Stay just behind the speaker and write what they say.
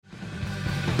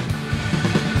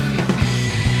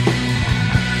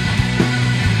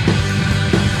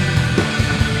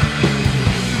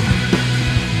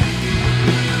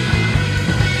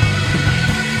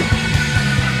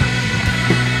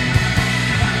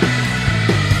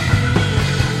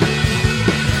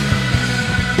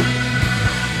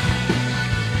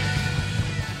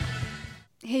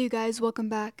guys, welcome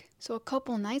back. So a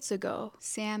couple nights ago,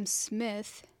 Sam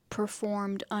Smith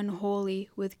performed Unholy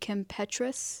with Kim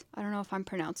Petras. I don't know if I'm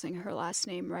pronouncing her last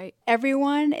name right.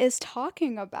 Everyone is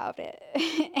talking about it.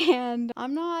 And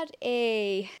I'm not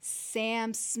a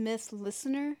Sam Smith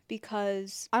listener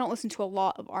because I don't listen to a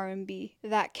lot of R&B.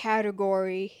 That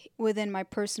category within my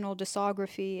personal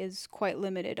discography is quite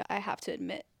limited, I have to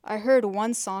admit. I heard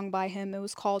one song by him. It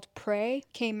was called Pray.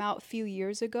 Came out a few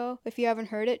years ago. If you haven't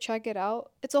heard it, check it out.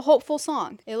 It's a hopeful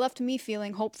song. It left me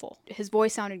feeling hopeful. His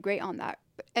voice sounded great on that.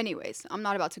 But anyways, I'm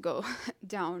not about to go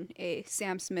down a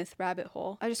Sam Smith rabbit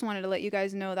hole. I just wanted to let you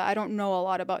guys know that I don't know a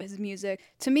lot about his music.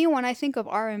 To me, when I think of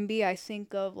R&B, I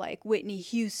think of like Whitney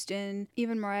Houston,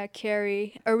 even Mariah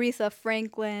Carey, Aretha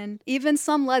Franklin, even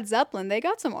some Led Zeppelin. They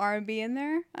got some R&B in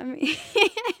there. I mean...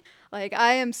 Like,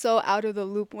 I am so out of the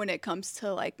loop when it comes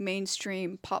to, like,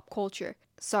 mainstream pop culture.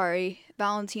 Sorry,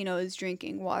 Valentino is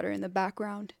drinking water in the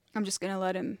background. I'm just gonna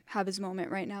let him have his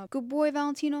moment right now. Good boy,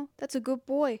 Valentino. That's a good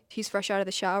boy. He's fresh out of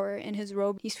the shower in his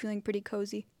robe. He's feeling pretty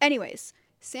cozy. Anyways,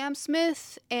 Sam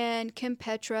Smith and Kim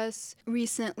Petras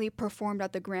recently performed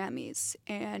at the Grammys,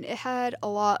 and it had a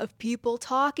lot of people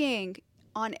talking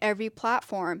on every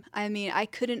platform. I mean, I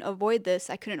couldn't avoid this.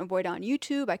 I couldn't avoid it on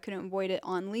YouTube. I couldn't avoid it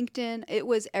on LinkedIn. It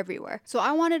was everywhere. So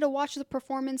I wanted to watch the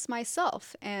performance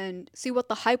myself and see what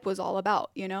the hype was all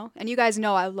about, you know? And you guys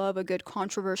know I love a good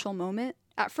controversial moment.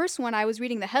 At first, when I was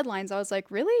reading the headlines, I was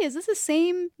like, really? Is this the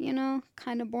same,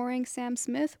 kind of boring Sam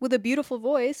Smith with a beautiful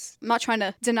voice? I'm not trying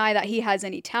to deny that he has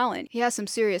any talent. He has some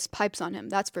serious pipes on him,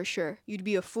 that's for sure. You'd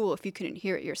be a fool if you couldn't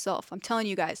hear it yourself. I'm telling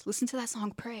you guys, listen to that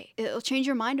song Pray. It'll change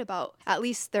your mind about at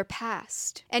least their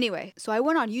past. Anyway, so I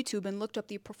went on YouTube and looked up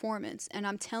the performance, and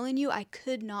I'm telling you, I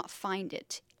could not find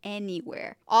it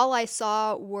anywhere. All I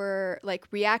saw were like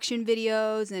reaction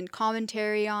videos and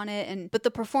commentary on it, but the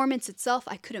performance itself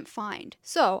I couldn't find.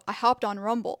 So I hopped on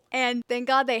Rumble, and thank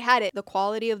God they had it. The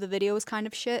quality of the video was kind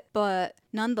of shit, but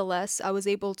nonetheless, I was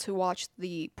able to watch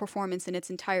the performance in its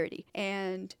entirety.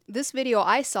 And this video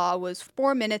I saw was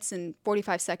 4 minutes and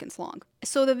 45 seconds long.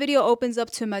 So the video opens up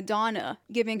to Madonna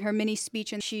giving her mini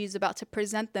speech, and she's about to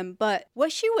present them. But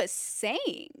what she was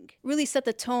saying really set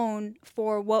the tone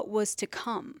for what was to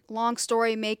come. Long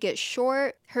story, make it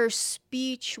short, her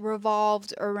speech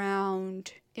revolved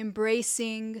around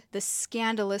embracing the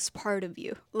scandalous part of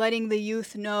you, letting the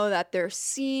youth know that they're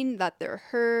seen, that they're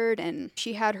heard, and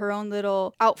she had her own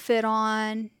little outfit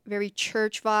on, very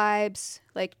church vibes,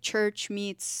 like church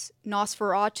meets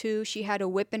Nosferatu. She had a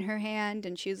whip in her hand,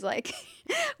 and she's like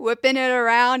whipping it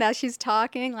around as she's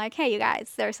talking, like, hey, you guys,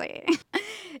 seriously.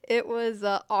 It was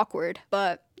awkward,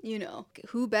 but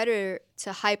who better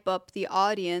to hype up the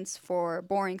audience for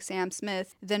boring Sam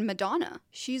Smith than Madonna?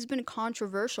 She's been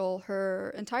controversial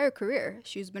her entire career.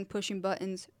 She's been pushing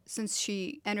buttons since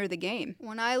she entered the game.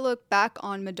 When I look back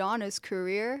on Madonna's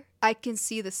career, I can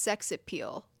see the sex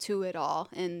appeal to it all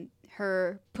and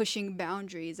her pushing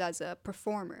boundaries as a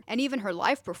performer. And even her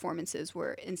live performances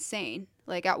were insane.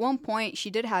 Like, at one point, she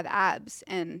did have abs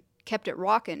and kept it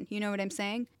rocking, you know what I'm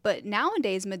saying? But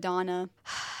nowadays, Madonna,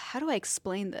 how do I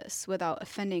explain this without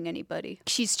offending anybody?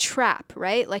 She's trap,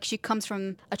 right? Like, she comes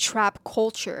from a trap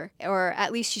culture, or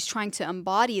at least she's trying to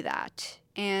embody that.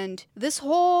 And this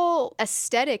whole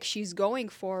aesthetic she's going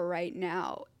for right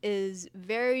now is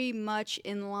very much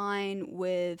in line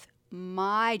with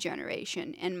my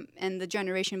generation and the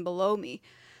generation below me.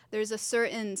 There's a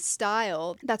certain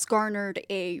style that's garnered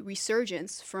a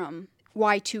resurgence from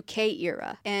Y2K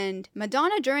era. And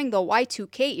Madonna during the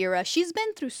Y2K era, she's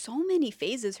been through so many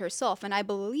phases herself. And I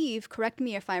believe, correct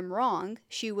me if I'm wrong,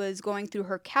 she was going through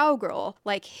her cowgirl,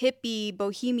 like hippie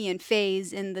bohemian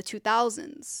phase in the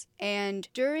 2000s. And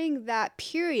during that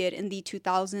period in the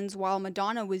 2000s, while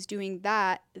Madonna was doing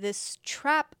that, this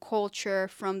trap culture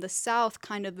from the South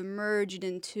kind of emerged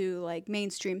into like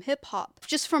mainstream hip hop.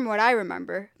 Just from what I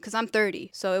remember, because I'm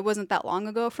 30, so it wasn't that long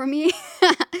ago for me.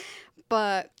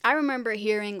 But I remember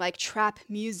hearing like trap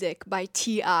music by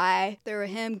T.I. There were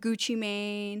him, Gucci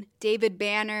Mane, David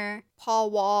Banner,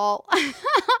 Paul Wall.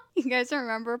 You guys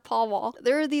remember Paul Wall?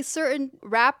 There are these certain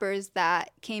rappers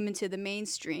that came into the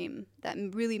mainstream that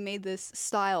really made this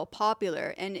style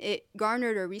popular, and it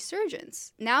garnered a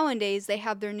resurgence. Nowadays, they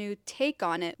have their new take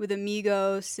on it with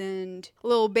Amigos and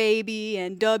Lil Baby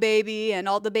and Da Baby and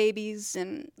all the babies,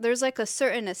 and there's like a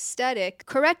certain aesthetic.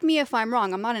 Correct me if I'm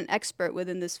wrong, I'm not an expert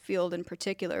within this field in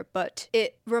particular, but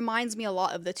it reminds me a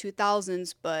lot of the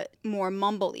 2000s, but more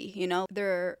mumbly,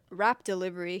 Their rap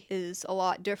delivery is a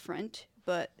lot different,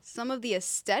 but some of the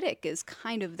aesthetic is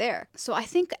kind of there. So I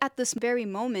think at this very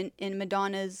moment in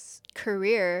Madonna's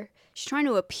career, She's trying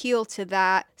to appeal to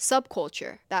that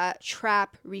subculture, that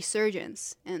trap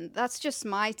resurgence. And that's just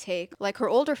my take. Like, her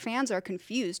older fans are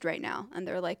confused right now. And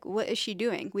they're like, what is she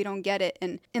doing? We don't get it.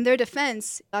 And in their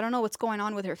defense, I don't know what's going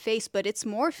on with her face, but it's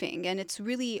morphing and it's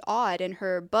really odd. And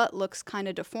her butt looks kind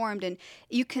of deformed. And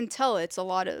you can tell it's a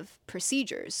lot of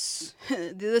procedures.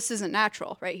 This isn't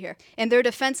natural right here. In their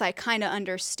defense, I kind of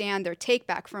understand their take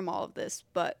back from all of this.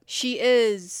 But she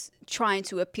is trying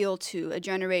to appeal to a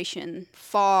generation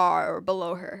far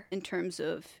below her in terms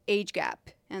of age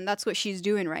gap. And that's what she's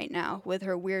doing right now with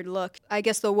her weird look. I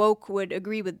guess the woke would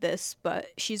agree with this, but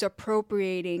she's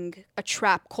appropriating a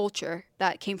trap culture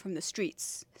that came from the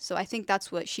streets. So I think that's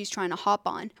what she's trying to hop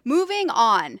on. Moving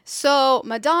on. So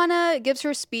Madonna gives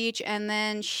her speech and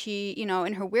then she,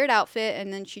 in her weird outfit,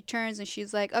 and then she turns and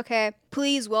she's like, okay,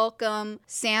 please welcome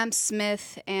Sam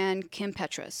Smith and Kim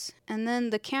Petras. And then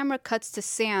the camera cuts to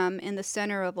Sam in the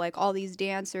center of like all these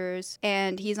dancers,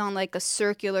 and he's on like a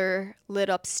circular lit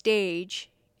up stage.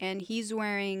 And he's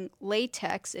wearing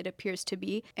latex, it appears to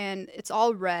be, and it's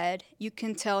all red. You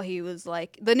can tell he was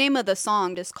like, the name of the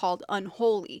song is called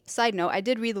Unholy. Side note, I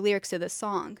did read the lyrics to this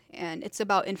song, and it's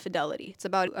about infidelity. It's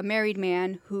about a married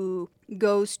man who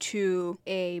goes to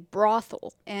a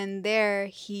brothel, and there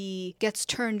he gets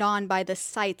turned on by the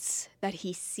sights that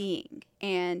he's seeing.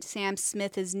 And Sam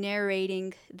Smith is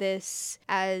narrating this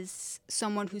as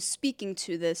someone who's speaking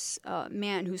to this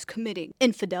man who's committing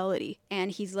infidelity. And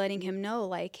he's letting him know,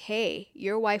 like, hey,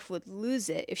 your wife would lose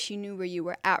it if she knew where you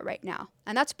were at right now.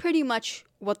 And that's pretty much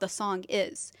what the song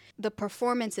is. The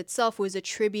performance itself was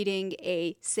attributing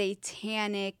a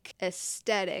satanic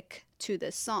aesthetic to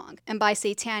this song. And by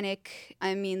satanic,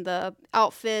 I mean the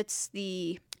outfits,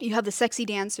 you have the sexy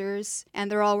dancers,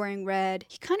 and they're all wearing red.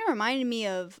 He kind of reminded me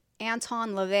of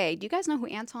Anton LaVey. Do you guys know who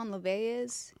Anton LaVey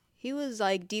is? He was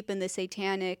like deep in the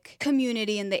satanic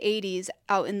community in the 80s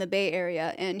out in the Bay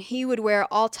Area, and he would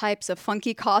wear all types of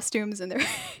funky costumes, and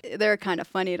they're kind of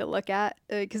funny to look at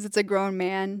because it's a grown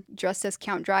man dressed as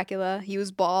Count Dracula. He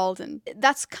was bald, and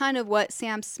that's kind of what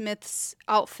Sam Smith's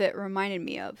outfit reminded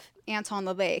me of. Anton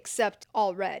LaVey, except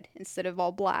all red instead of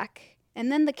all black.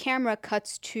 And then the camera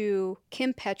cuts to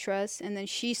Kim Petras, and then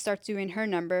she starts doing her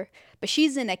number, but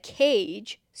she's in a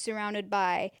cage surrounded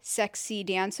by sexy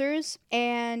dancers.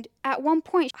 And at one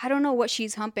point, I don't know what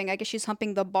she's humping. I guess she's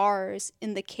humping the bars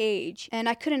in the cage. And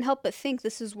I couldn't help but think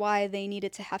this is why they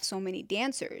needed to have so many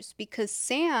dancers, because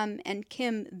Sam and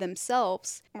Kim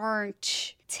themselves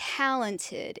aren't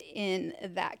talented in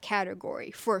that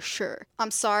category for sure.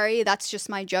 I'm sorry, that's just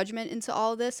my judgment into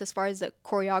all this as far as the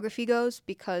choreography goes,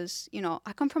 because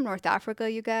I come from North Africa,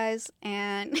 you guys,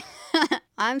 and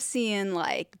I'm seeing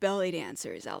like belly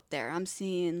dancers out there. I'm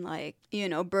seeing like,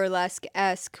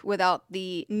 burlesque-esque without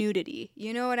the nudity.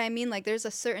 You know what I mean? Like, there's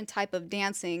a certain type of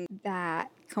dancing that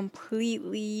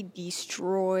completely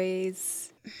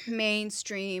destroys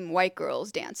mainstream white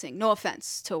girls dancing. No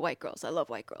offense to white girls. I love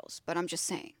white girls, but I'm just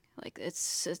saying. Like,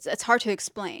 it's hard to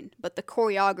explain, but the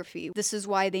choreography, this is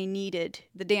why they needed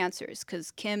the dancers,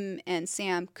 because Kim and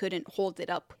Sam couldn't hold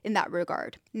it up in that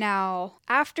regard. Now,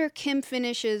 after Kim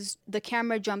finishes, the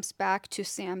camera jumps back to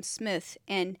Sam Smith,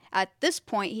 and at this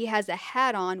point, he has a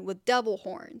hat on with devil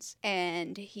horns,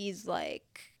 and he's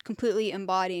like completely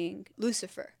embodying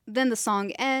Lucifer. Then the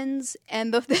song ends,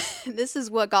 and this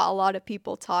is what got a lot of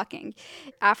people talking.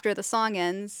 After the song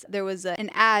ends, there was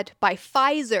an ad by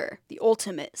Pfizer, the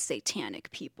ultimate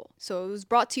satanic people. So it was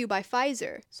brought to you by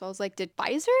Pfizer. So I was like, did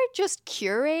Pfizer just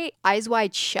curate Eyes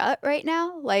Wide Shut right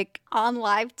now? Like, on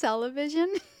live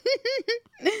television?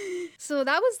 So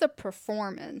that was the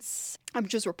performance. I'm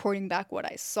just reporting back what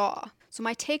I saw. So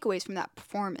my takeaways from that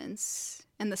performance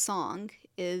and the song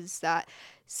is that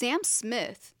Sam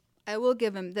Smith, I will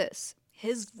give him this.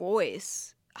 His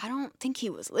voice, I don't think he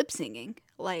was lip singing.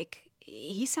 Like,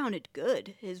 he sounded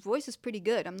good. His voice is pretty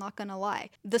good, I'm not gonna lie.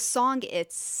 The song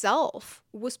itself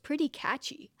was pretty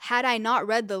catchy. Had I not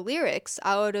read the lyrics,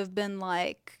 I would have been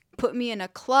like, put me in a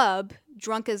club,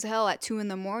 drunk as hell at 2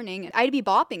 a.m, and I'd be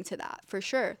bopping to that for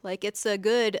sure. Like, it's a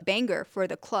good banger for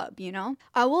the club,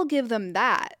 I will give them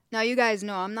that. Now, you guys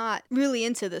know I'm not really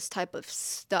into this type of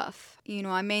stuff.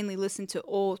 I mainly listen to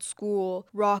old school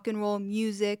rock and roll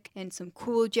music and some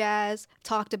cool jazz.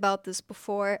 Talked about this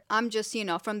before. I'm just,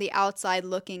 from the outside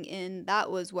looking in,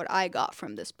 that was what I got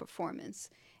from this performance.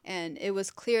 And it was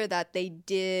clear that they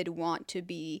did want to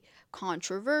be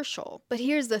controversial. But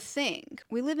here's the thing.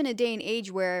 We live in a day and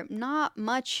age where not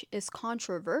much is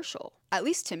controversial. At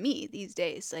least to me these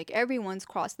days. Like, everyone's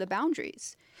crossed the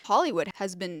boundaries. Hollywood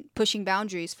has been pushing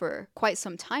boundaries for quite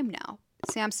some time now.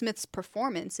 Sam Smith's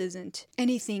performance isn't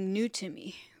anything new to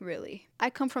me, really. I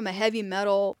come from a heavy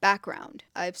metal background.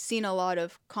 I've seen a lot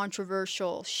of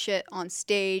controversial shit on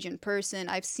stage, in person.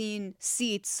 I've seen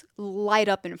seats light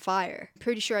up in fire.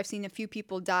 Pretty sure I've seen a few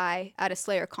people die at a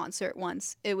Slayer concert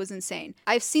once. It was insane.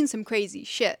 I've seen some crazy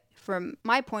shit. From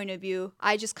my point of view,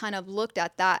 I just kind of looked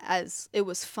at that as it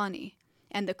was funny.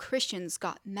 And the Christians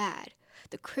got mad.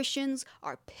 The Christians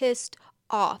are pissed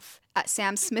off at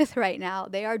Sam Smith right now.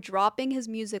 They are dropping his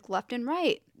music left and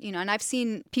right. And I've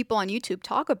seen people on YouTube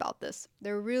talk about this.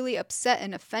 They're really upset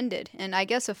and offended. And I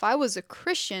guess if I was a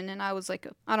Christian and I was like,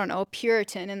 a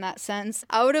Puritan in that sense,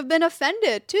 I would have been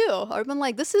offended too. I would have been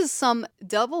like, this is some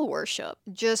devil worship.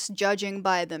 Just judging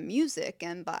by the music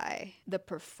and by the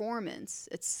performance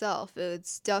itself,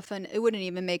 it wouldn't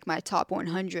even make my top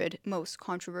 100 most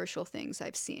controversial things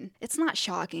I've seen. It's not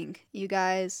shocking, you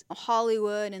guys.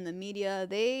 Hollywood and the media,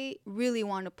 they really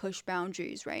want to push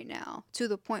boundaries right now to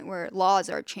the point where laws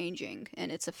are changing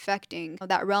and it's affecting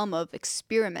that realm of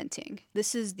experimenting.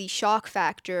 This is the shock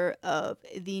factor of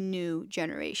the new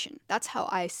generation. That's how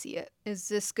I see it. Is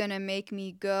this gonna make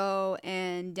me go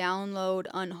and download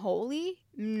Unholy?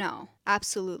 No,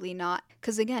 absolutely not.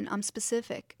 Because again, I'm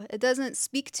specific. It doesn't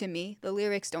speak to me. The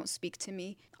lyrics don't speak to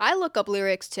me. I look up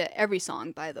lyrics to every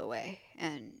song, by the way,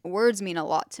 and words mean a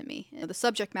lot to me. The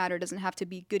subject matter doesn't have to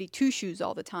be goody two-shoes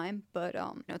all the time, but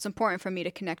it's important for me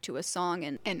to connect to a song,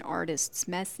 and an artist's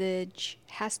message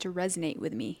has to resonate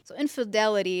with me. So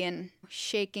infidelity and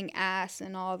shaking ass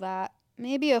and all that,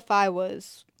 maybe if I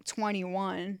was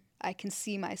 21, I can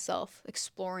see myself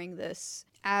exploring this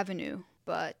avenue,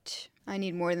 but I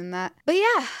need more than that. But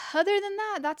yeah, other than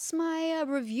that, that's my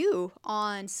review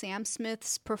on Sam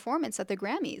Smith's performance at the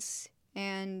Grammys.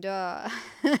 And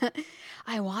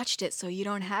I watched it, so you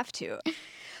don't have to.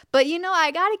 But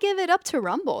I gotta give it up to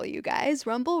Rumble, you guys.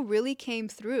 Rumble really came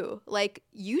through. Like,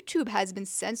 YouTube has been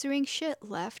censoring shit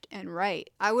left and right.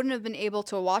 I wouldn't have been able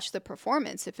to watch the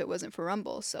performance if it wasn't for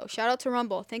Rumble. So shout out to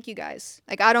Rumble. Thank you guys.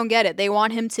 Like, I don't get it. They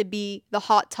want him to be the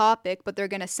hot topic, but they're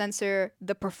gonna censor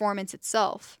the performance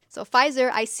itself. So Pfizer,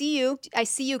 I see you. I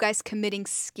see you guys committing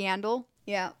scandal.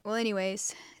 Yeah, well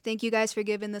anyways, thank you guys for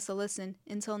giving this a listen.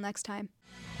 Until next time.